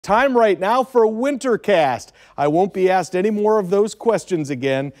Time right now for a Wintercast. I won't be asked any more of those questions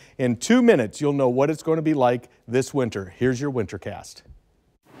again. In 2 minutes, you'll know what it's going to be like this winter. Here's your Wintercast.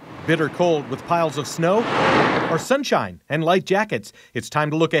 Bitter cold with piles of snow or sunshine and light jackets. It's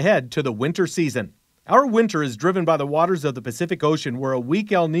time to look ahead to the winter season. Our winter is driven by the waters of the Pacific Ocean, where a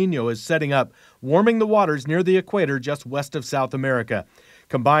weak El Nino is setting up, warming the waters near the equator just west of South America.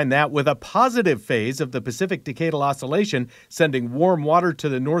 Combine that with a positive phase of the Pacific Decadal Oscillation, sending warm water to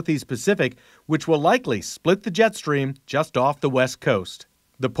the northeast Pacific, which will likely split the jet stream just off the west coast.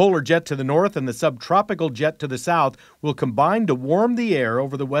 The polar jet to the north and the subtropical jet to the south will combine to warm the air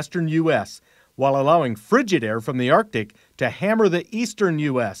over the western U.S., while allowing frigid air from the Arctic to hammer the eastern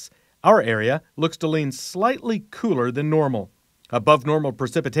U.S. Our area looks to lean slightly cooler than normal. Above normal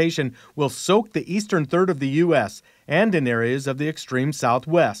precipitation will soak the eastern third of the U.S. and in areas of the extreme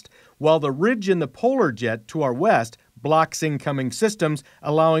southwest, while the ridge in the polar jet to our west blocks incoming systems,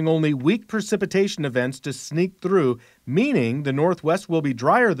 allowing only weak precipitation events to sneak through, meaning the northwest will be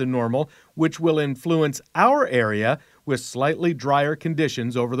drier than normal, which will influence our area with slightly drier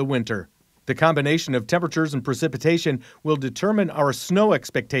conditions over the winter. The combination of temperatures and precipitation will determine our snow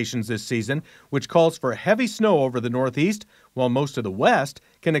expectations this season, which calls for heavy snow over the northeast, while most of the west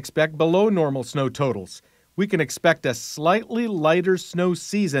can expect below normal snow totals. We can expect a slightly lighter snow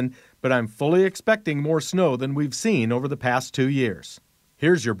season, but I'm fully expecting more snow than we've seen over the past 2 years.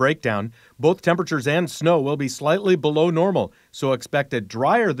 Here's your breakdown. Both temperatures and snow will be slightly below normal, so expect a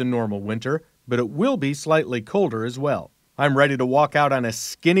drier than normal winter, but it will be slightly colder as well. I'm ready to walk out on a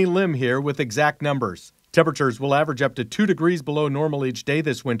skinny limb here with exact numbers. Temperatures will average up to 2 degrees below normal each day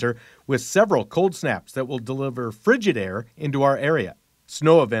this winter, with several cold snaps that will deliver frigid air into our area.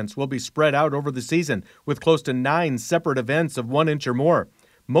 Snow events will be spread out over the season, with close to 9 separate events of 1 inch or more.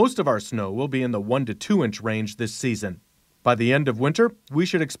 Most of our snow will be in the 1 to 2 inch range this season. By the end of winter, we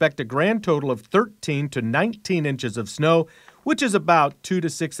should expect a grand total of 13 to 19 inches of snow, which is about 2 to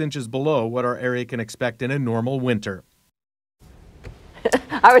 6 inches below what our area can expect in a normal winter.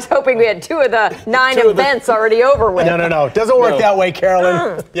 I was hoping we had 2 of the 9 events already over with. No. It doesn't work that way,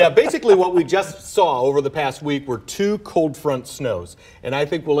 Carolyn. Yeah, basically what we just saw over the past week were 2 cold front snows. And I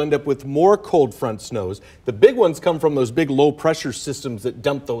think we'll end up with more cold front snows. The big ones come from those big low pressure systems that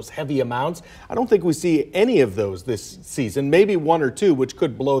dump those heavy amounts. I don't think we see any of those this season, maybe 1 or 2, which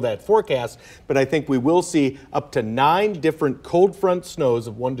could blow that forecast. But I think we will see up to 9 different cold front snows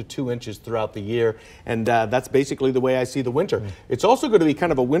of 1 to 2 inches throughout the year. And that's basically the way I see the winter. It's also going to be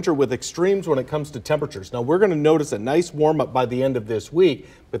kind of a winter with extremes when it comes to temperatures. Now, we're going to notice a nice warm up by the end of this week,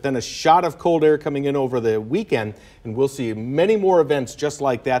 but then a shot of cold air coming in over the weekend, and we'll see many more events just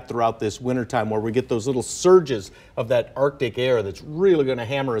like that throughout this wintertime, where we get those little surges of that Arctic air that's really going to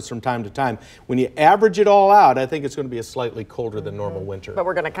hammer us from time to time. When you average it all out, I think it's going to be a slightly colder than normal winter. But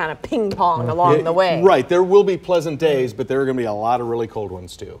we're going to kind of ping pong along the way. Right. There will be pleasant days, but there are going to be a lot of really cold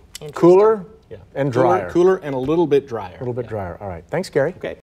ones too. Cooler and drier. Cooler and a little bit drier. A little bit drier. All right. Thanks, Gary. Okay.